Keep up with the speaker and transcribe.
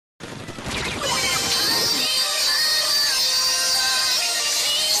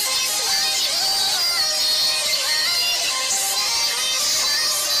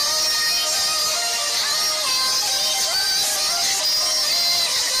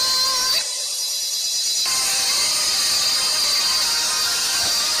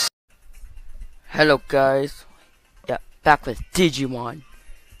Hello guys, yeah, back with Digimon.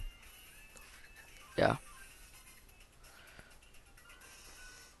 Yeah.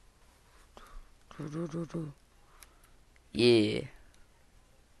 Yeah.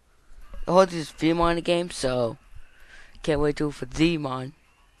 I hope this is Vmon game, so can't wait to for Zmon.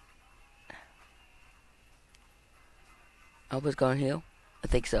 I hope it's going to heal. I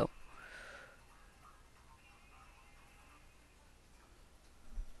think so.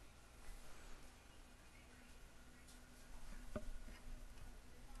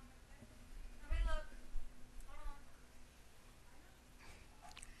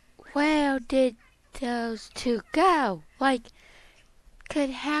 Where did those two go? Like, could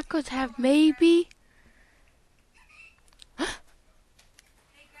hackers have maybe?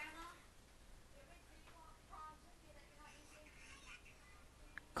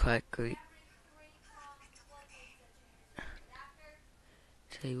 Correctly.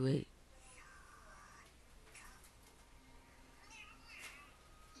 Say wait.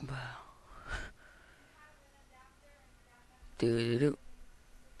 Wow. Do do do.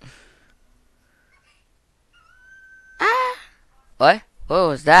 Ah! What? What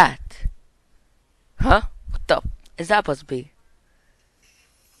was that? Huh? What the is that supposed to be?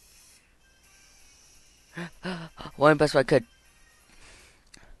 One best I could.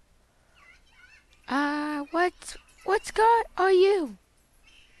 What's God are you?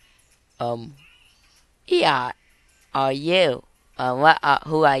 Um. Yeah. Are you? What?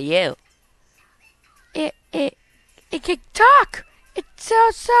 Who are you? It, it, it can talk! It's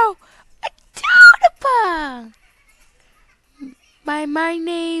so adorable! My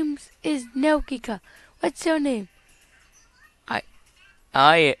name's is Nokika. What's your name?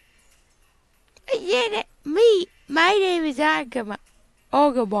 I. Yeah, me. My name is Agumon.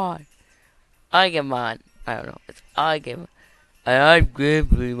 Igemon. I don't know. It's Igemon. And I'm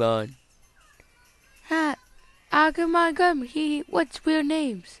Grimmon. Huh? Agumon, what's weird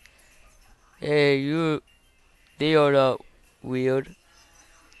names? Hey, you. They are not weird.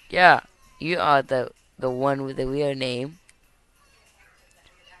 Yeah, you are the one with the weird name.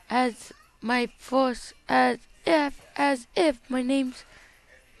 As my first, as if my name's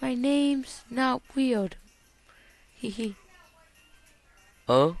not weird. Hee hee.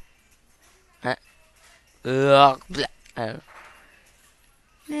 Huh? Uh, blah. I don't know.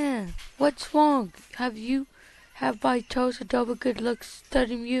 Yeah, what's wrong? Have my toes a double good look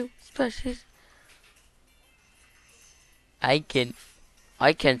studying you, specialist? I can,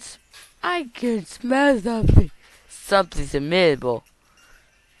 I can, I can smell something. something's admittable.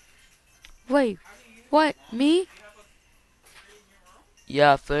 Wait, what, me?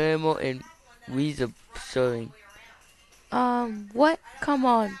 Yeah, thermal and weasel showing. What? Come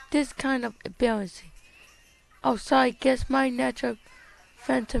on, this kind of embarrassing. Oh, sorry, guess my natural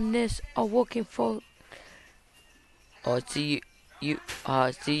phantomness are working for. Oh, see you're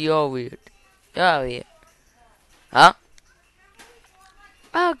weird. You're weird. Huh?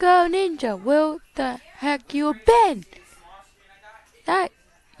 I'll go ninja, where the heck you been? That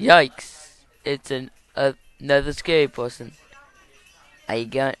Yikes. It's another scary person. I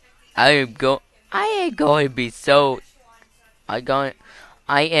got, I am go, I ain't going to be so I got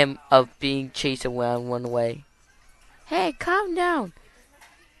I am of being chased around one way. Hey, calm down.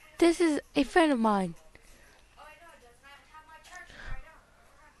 This is a friend of mine.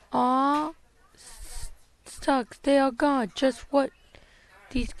 Aw, sucks. They are gone. Just what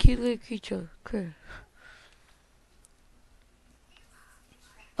these cute little creatures could.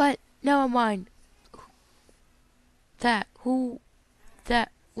 But never mind that. Who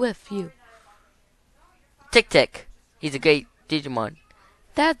that with you? Tick Tick. He's a great Digimon.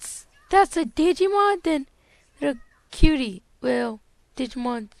 That's a Digimon. Then little cutie. Well,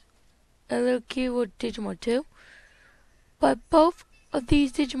 Digimon, a little cute little Digimon too. But both of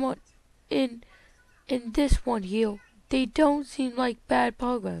these Digimon in in this one here, they don't seem like bad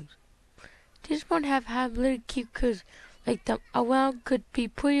programs. This one have little cute kids like them around could be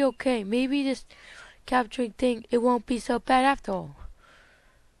pretty okay. Maybe this capturing thing it won't be so bad after all.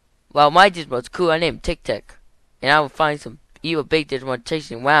 Well, my Digimon's cool. I named Tick Tick. And I will find some evil big Digimon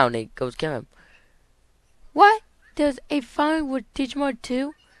chasing around and goes kill him. What? There's a fine with Digimon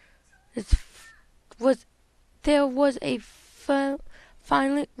too? It's was there was a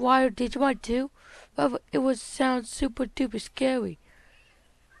finally wired Digimon too? But it was sound super duper scary.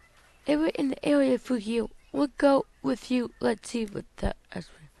 If we're in the area for you, we'll go with you. Let's see what that as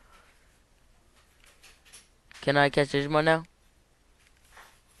Can I catch Digimon now?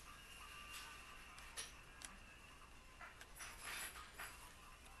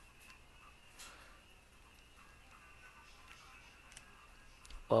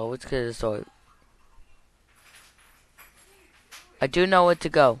 Well, let's get the story. I do know where to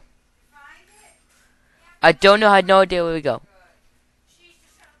go. I don't know. I had no idea where we go.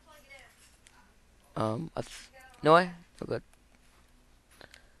 No, I forgot.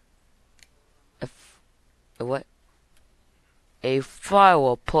 What? A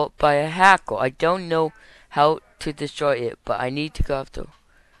firewall put by a hacker. I don't know how to destroy it, but I need to go after.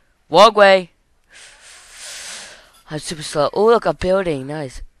 Walkway. I'm super slow. Oh, look, a building.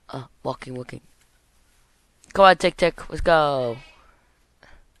 Nice. Walking. Come on, Tick Tick. Let's go.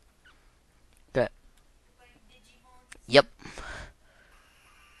 Good. Yep.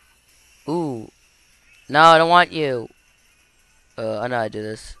 Ooh. No, I don't want you. I know how to do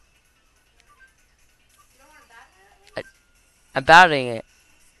this. I, I'm battling it.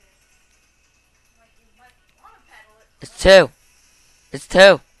 It's two. It's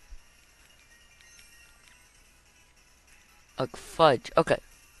two. Oh, fudge. Okay.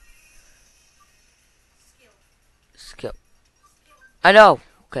 Skill. I know.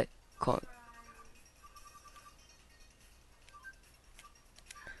 Okay. Come on.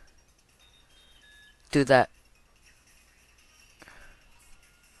 Do that.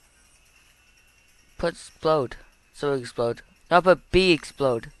 Put explode. So explode. No, put B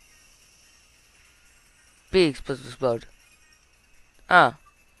explode. B explode. Ah.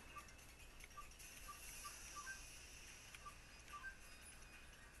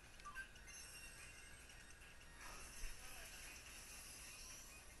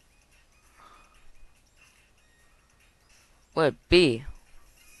 What? B.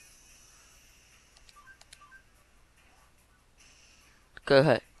 Go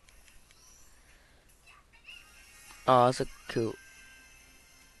ahead. Oh, that's a cool.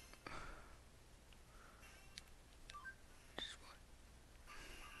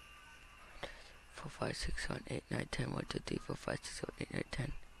 4, 5, 6, 7, 8, 9, 10. 1, 2, 3, 4, 5, 6, 7, 8, 9,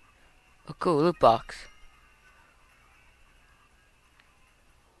 10. Oh, cool. Loot box.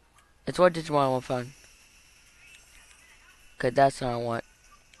 It's what Digimon I want found. Okay, that's what I want.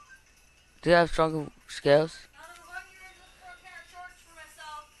 Do you have stronger scales?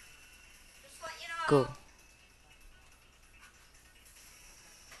 Cool.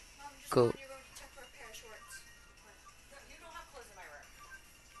 Cool.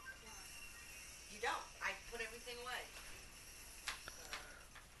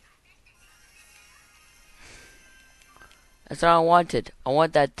 That's what I wanted. I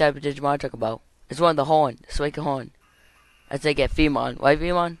want that type of Digimon I talk about. It's one of the horn. The Suika horn. As they get Femon. Right,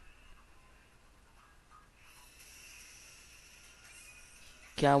 Femon?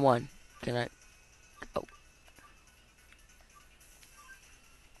 Can I one? Can I? Oh.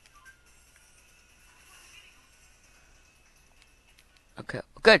 Okay.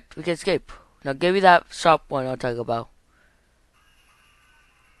 Good. We can escape. Now give me that sharp one I'll talk about.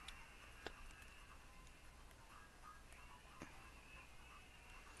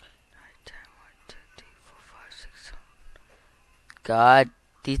 God.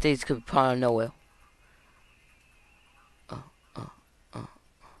 These things could be put out of nowhere. Uh, uh, uh.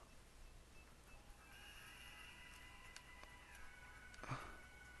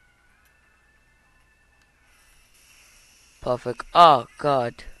 Perfect. Oh,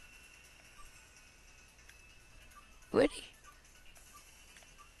 God. Ready?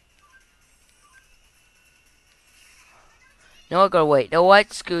 No, I'm gonna wait. No,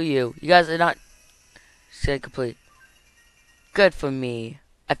 what? Screw you. You guys are not said complete. Good for me.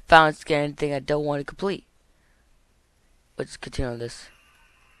 I found scanning thing I don't want to complete. Let's continue on this.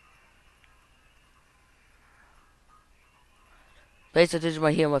 Based on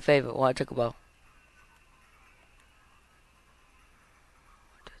Digimon here, my favorite. What I talk about.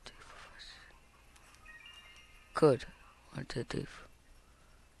 Good. 1, 2, 3.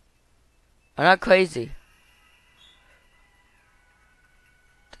 I'm not crazy.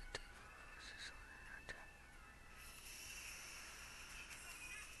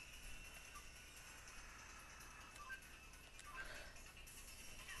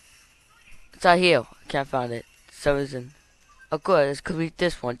 It's not here. I can't find it. For some reason. Oh, good. Let's complete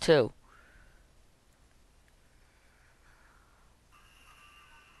this one too.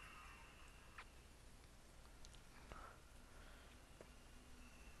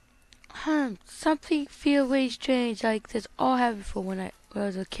 Something feel very strange like this all happened before when I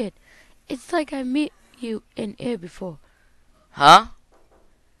was a kid. It's like I met you in here before. Huh?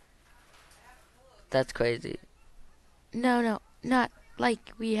 That's crazy. No, not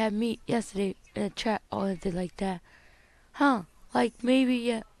like we had meet yesterday in a chat or anything like that. Huh? Like maybe,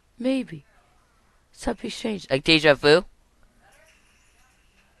 yeah, maybe. Something strange. Like deja vu?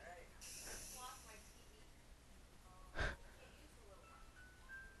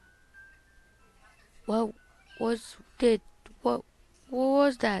 What was did what What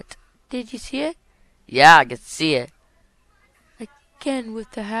was that? Did you see it? Yeah, I can see it. Again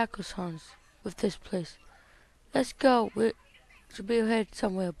with the hacker sons with this place. Let's go. We should be ahead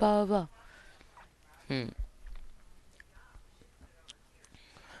somewhere. Blah blah blah.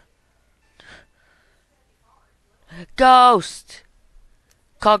 Hmm. Ghost!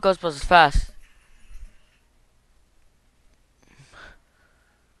 Call Ghostbusters fast.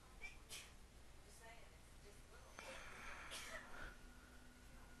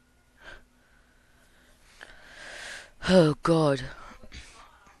 Oh God.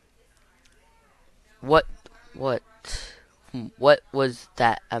 What? What? What was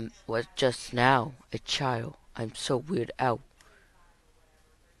that? Was just now a child. I'm so weird out.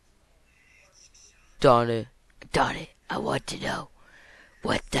 Darn it. Darn it. I want to know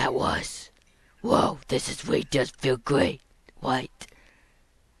what that was. Whoa, this is way does feel great. What?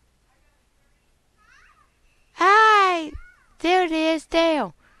 Hi! There it is,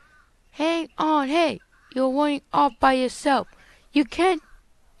 Dale. Hang on, hey. You're running off by yourself. You can't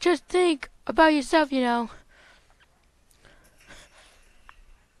just think about yourself, you know.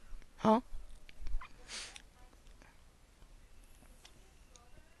 Huh?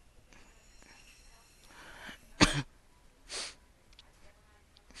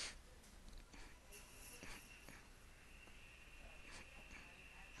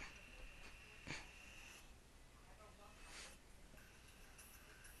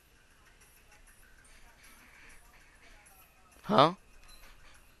 Huh?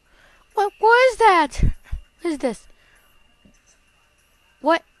 What was that? What is this?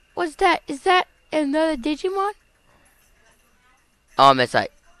 What was that? Is that another Digimon? It's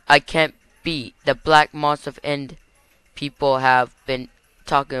like I can't be the black monster and people have been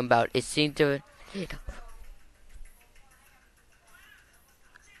talking about. It seems to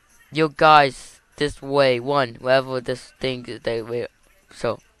you guys this way one wherever this thing is they way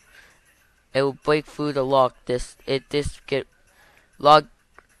so it will break through the lock. This get log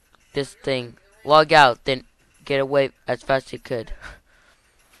this thing log out then get away as fast as you could.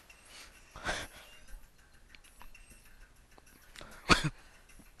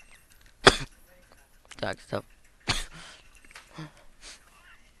 That stuff.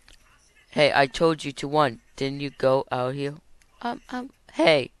 Hey, I told you to one. Didn't you go out here?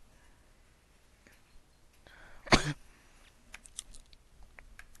 Hey.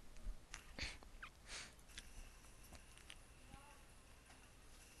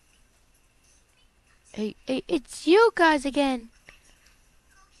 Hey, it's you guys again.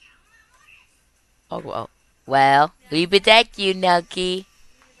 Oh well. Well, we protect you, Nucky.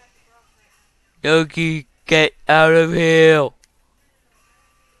 Nucky, get out of here.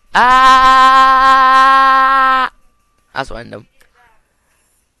 Ah! That's random.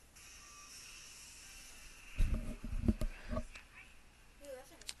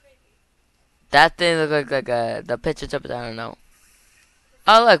 That thing look like the pictures up there. I don't know.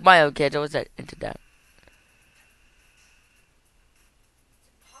 Oh look, my own kids. What's that? Into that.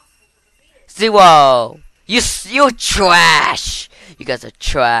 Zero. You trash. You guys are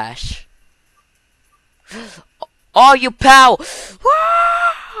trash. Oh, you pal.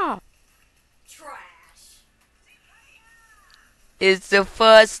 Ah! It's the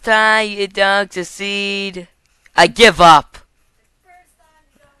first time you don't succeed. I give up.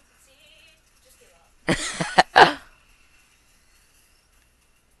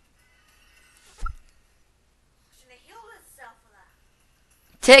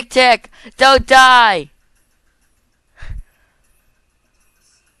 Tick tick, don't die.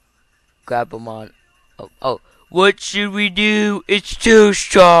 Grab him on. Oh. What should we do? It's too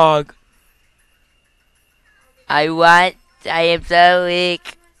strong. I am so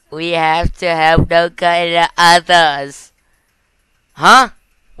weak. We have to help no kind of others. Huh?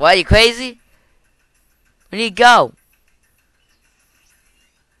 What, are you crazy? We need to go.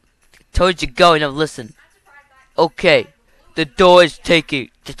 Told you go, now listen. Okay, the door is taking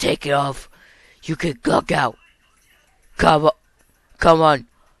to take it off. You can look out. Come on,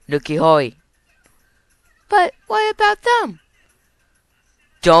 Nookie Hoy. But what about them?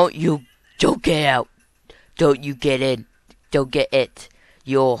 Don't get out. Don't you get in. Don't get it.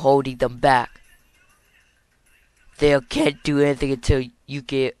 You're holding them back. They can't do anything until you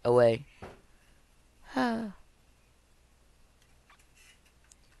get away.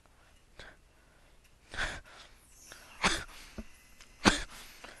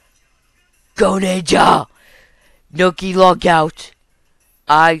 Go Ninja! Nookie log out.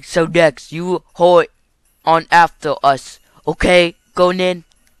 So next, you hold on after us. Okay, go Nin?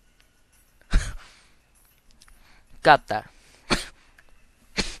 Got that.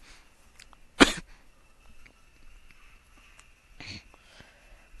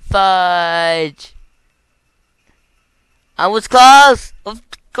 Fudge. I was close.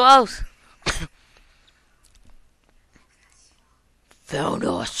 Close. Found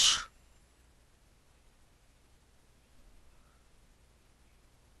us.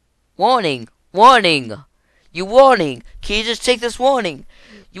 Warning. Warning. You warning. Can you just take this warning?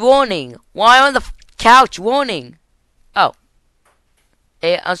 You warning. Why on the couch? Warning. Oh.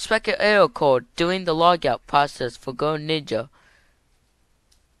 A unexpected error code during the logout process for Go Ninja.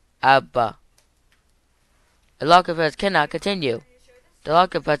 Abba. The login process cannot continue. The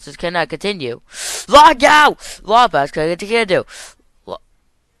login process cannot continue. Log out! Log out cannot continue.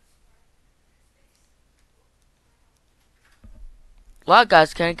 Log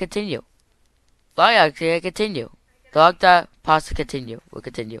out cannot continue. Log out cannot continue. Log out process continue. Will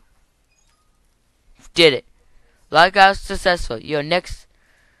continue. Did it. Log out successful. Your next.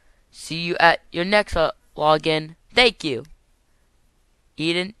 See you at your next login. Thank you.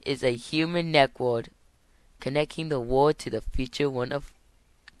 Eden is a human neck ward, connecting the ward to the future one of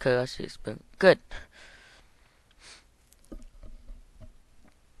Kuroshi's. Good.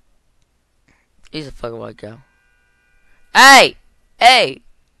 He's a fucking white girl. Hey! Hey!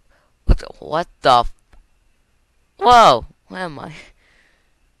 What the whoa! Where am I?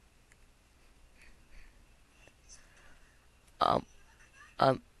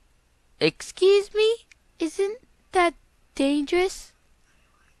 Excuse me? Isn't that dangerous?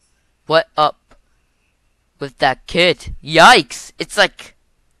 What up with that kid? Yikes! It's like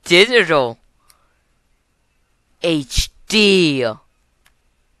digital HD.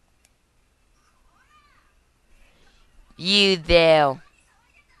 You there.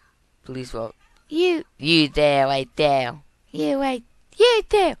 Please vote. You there, right there. You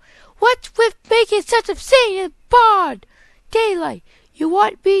there. What's with making such a scene in broad daylight? You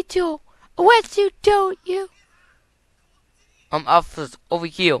want me to arrest you, don't you? Officers over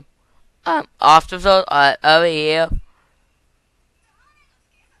here. Officers over here.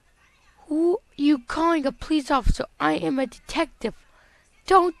 Who you calling a police officer? I am a detective.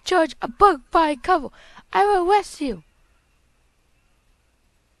 Don't judge a book by a cover. I will arrest you.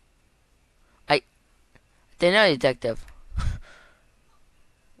 They're not a detective.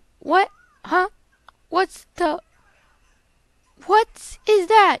 What? Huh? What is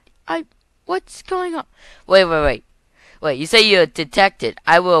that? What's going on? Wait. You say you're a detective.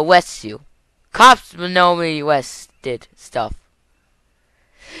 I will arrest you. Cops will normally arrested stuff.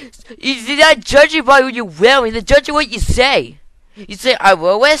 You're not judging by what you're wearing. They're judging what you say. You say, I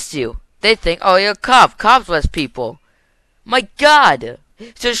will arrest you. They think, oh, you're a cop. Cops arrest people. My God.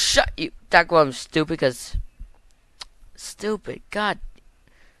 So shut you. That's why I'm stupid, because... Stupid. God.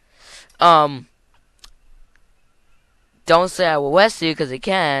 Don't say I will arrest you, because you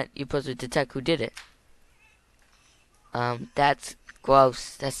can't. You're supposed to detect who did it. That's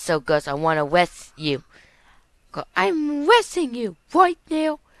gross. That's so gross. I want to arrest you. I'm arresting you right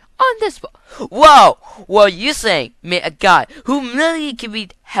now on this spot. Whoa! What are you saying? Me, a guy who really can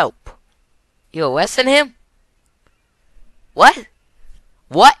need help. You're arresting him? What?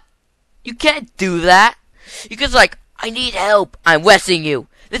 What? You can't do that. You can like, I need help. I'm arresting you.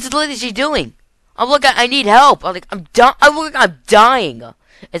 This is literally what she's doing. I'm looking. I need help. I'm like, I'm dying.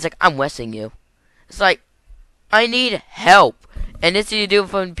 It's like, I'm arresting you. It's like, I need help. And this is what you do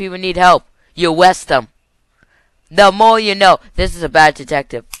when people need help. You arrest them. The more you know. This is a bad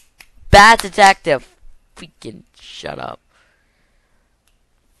detective. Bad detective. Freaking shut up.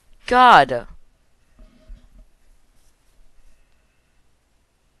 God.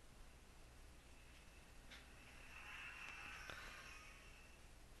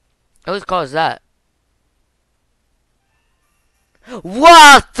 Whose car is that?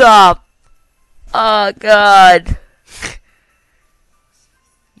 What the? Oh God.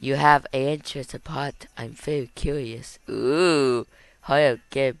 You have an interest apart. I'm very curious. Ooh. How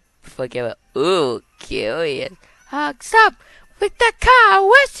get forget it. Ooh, curious. Stop with that car.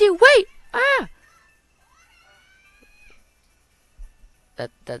 Where's you? Wait.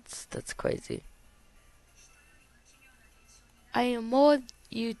 That's crazy. I am more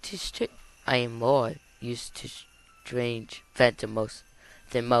used to strange events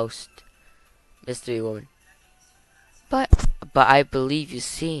than most. Mystery woman. But I believe you've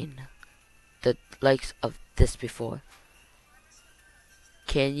seen the likes of this before.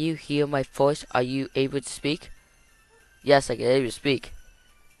 Can you hear my voice? Are you able to speak? Yes, I can able to speak.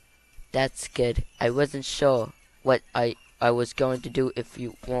 That's good. I wasn't sure what I was going to do if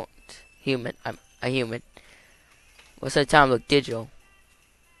you weren't human. I'm a human. What's the time look digital?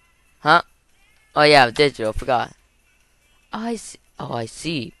 Huh? Oh yeah, digital. Forgot. I see. Oh, I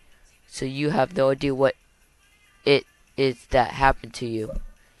see. So you have no idea what it is that happened to you.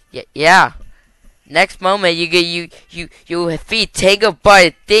 Yeah. Next moment, you get you feet take apart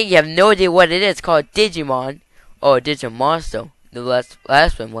a thing. You have no idea what it is. Called Digimon or Digimonster. The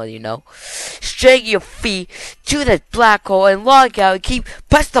last one, well, you know. Straight your feet to that black hole and log out. And keep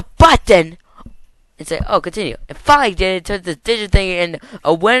press the button and say, "Oh, continue." And finally, did it turn this Digi thing and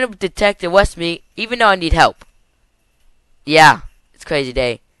a random detective was me, even though I need help. Yeah, it's crazy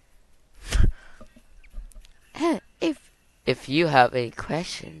day. if If you have any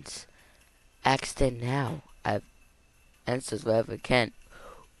questions, ask them now. I've answers wherever I can.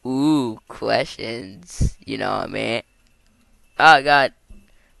 Ooh, questions. You know what I mean? Oh God,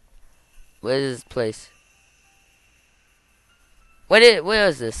 where is this place? Where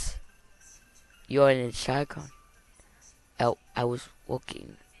is this? You're in Shotgun. I was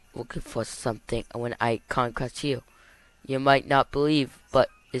looking for something when I conquered you. You might not believe, but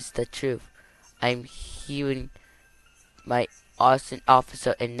it's the truth. I'm hearing my awesome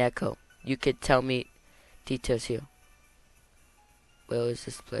officer in Neko. You could tell me details here. Where is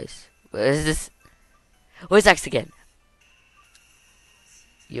this place? Where is this? Where's X again?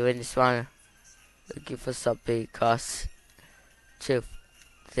 You're in the spawner. Looking for something cause truth.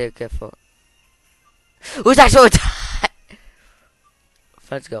 Stay careful. Who's actually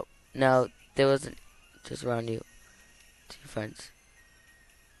Let's go. No, there wasn't just around you. Two friends.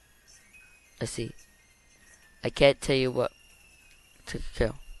 I see. I can't tell you what to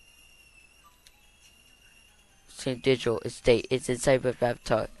kill. Same digital estate is inside of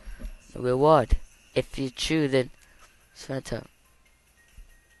avatar. The reward. If you're true, then Svanta.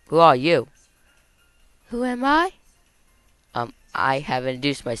 Who are you? who am I? I haven't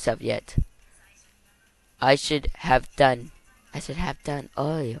introduced myself yet. I should have done. I should have done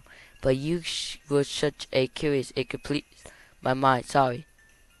earlier. But you were such a curious, it completes my mind. Sorry.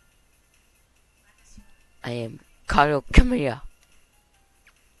 I am Karo Kamiya.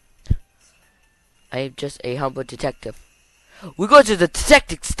 I am just a humble detective. We go to the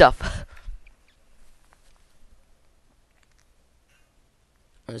detective stuff.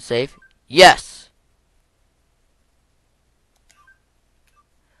 Unsafe? Yes.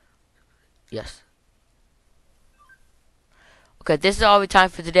 Yes. Okay, this is all we time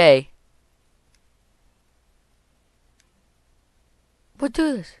for today. We'll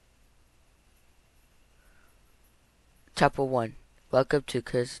do this. Chapter 1. Welcome to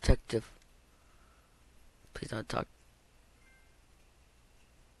Curious Detective. Please don't talk.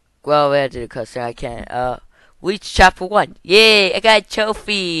 Well, I did a customer. I can't. Reach chapter 1. Yay! I got a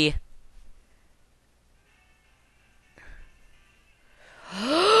trophy.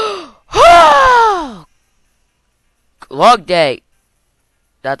 Long day.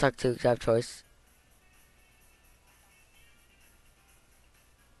 Not talk to exact choice.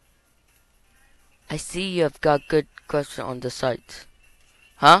 I see you have got good question on the site.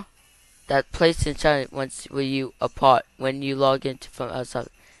 Huh? That place in China once were you apart when you log in from outside.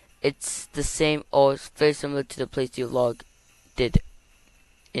 It's the same or very similar to the place you logged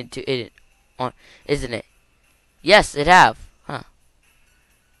into it on, isn't it? Yes, it have. Huh.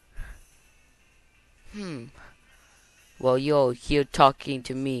 Well, you're here talking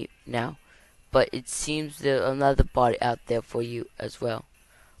to me now, but it seems there's another body out there for you as well.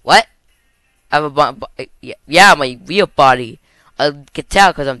 What? I have a yeah, my real body. I can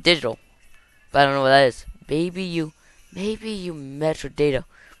tell because I'm digital, but I don't know what that is. Maybe you metadata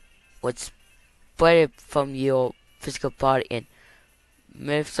was spread from your physical body and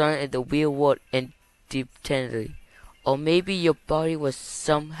Marathon in the real world independently. Or maybe your body was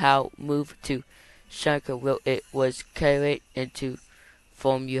somehow moved to Shankar where it was carried into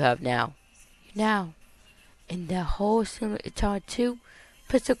form you have now. Now, in the whole similar time too,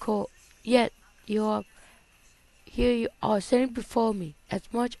 physical, yet you're here you are standing before me as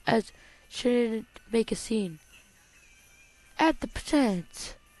much as shouldn't make a scene. At the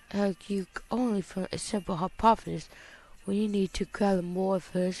present, you only from a simple hypothesis when you need to gather more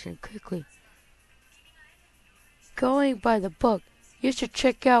information quickly. Going by the book, you should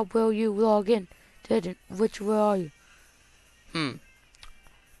check out where you log in. Didn't? Where are you? Hmm.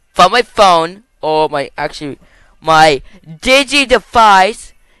 From my phone or my digi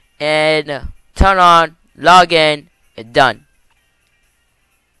device and turn on, log in, and done.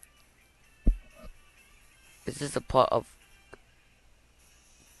 Is this a part of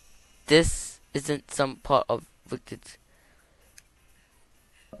this isn't some part of Victor's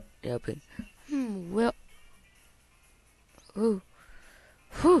helping. Well, who,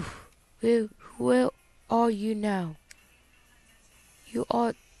 whew, where are you now? You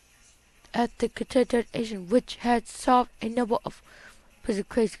are at the Contented Asian, which has solved a number of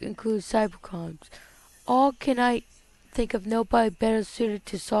physical cases, including cybercrimes. All can I think of nobody better suited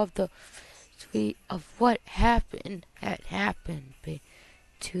to solve the mystery of what had happened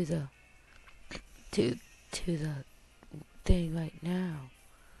to the to to the thing right now.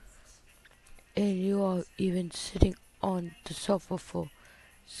 And you are even sitting on the sofa for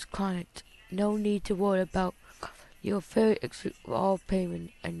client. No need to worry about your very all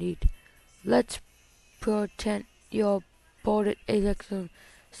payment I need. Let's pretend you're boarded election,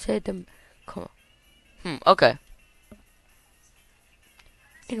 said the come Okay.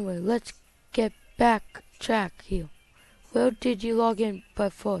 Anyway, let's get back track here. Where did you log in by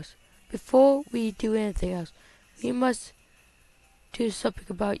force? Before we do anything else, we must do something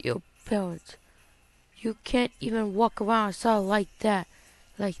about your parents. You can't even walk around outside like that,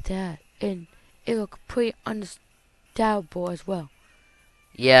 and it looks pretty understandable as well.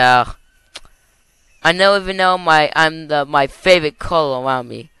 Yeah. I know even though my favorite color around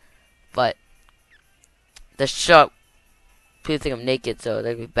me, but the sharp people think I'm naked, so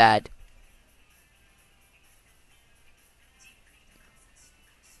that'd be bad.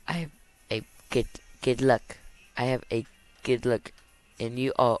 I have a good luck. I have a good luck, and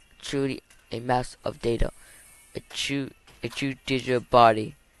you are truly a mass of data, a true digital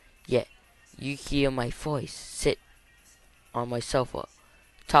body. Yet you hear my voice, sit on my sofa,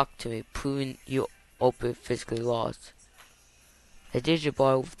 talk to me, proving you open physically laws. A digital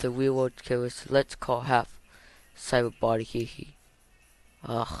body with the real world characteristics. Let's call half cyber body. Hee.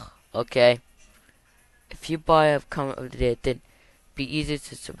 Ugh. Okay. If your body have come of the data, then be easy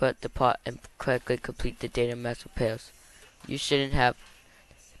to subvert the part and correctly complete the data mass repairs. You shouldn't have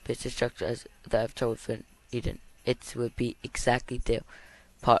basic structure as that I've told within Eden. It would be exactly their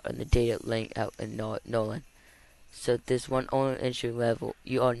part on the data laying out in Nolan. So there's one only entry level.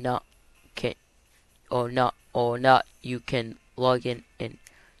 You are not can or not you can log in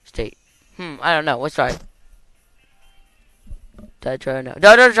state. I don't know. What's right? Did I try now?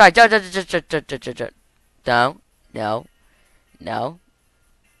 No, don't try. Don't. No. No.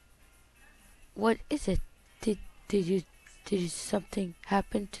 What is it? Did did you did something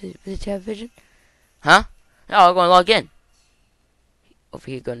happen to the television? Huh? No, I'm going to log in. Over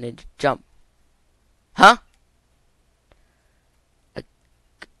here, going to need to jump. Huh?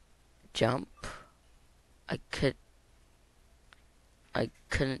 Jump? I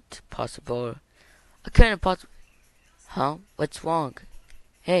couldn't possible. I couldn't possible. Huh? What's wrong?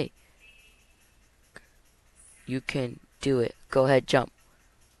 Hey, you can do it. Go ahead, jump.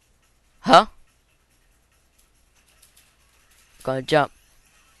 Huh? Gonna jump.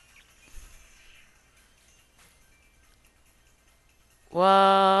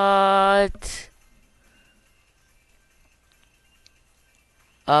 What?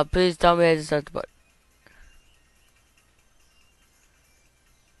 Please tell me I just talked about.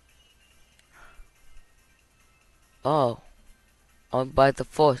 Oh, on by the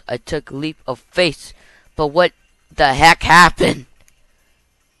force, I took a leap of faith. But what the heck happened?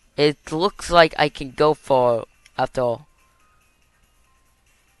 It looks like I can go for after all.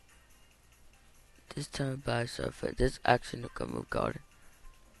 This time by surface, this action will move garden.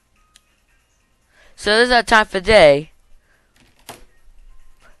 So this is our time for day.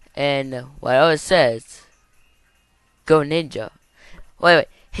 And what else says? Go ninja. Wait.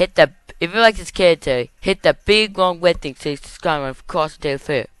 Hit the if you like this character, hit the big long red thing to subscribe and cross the day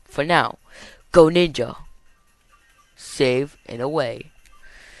fair. For now, go ninja. Save and away.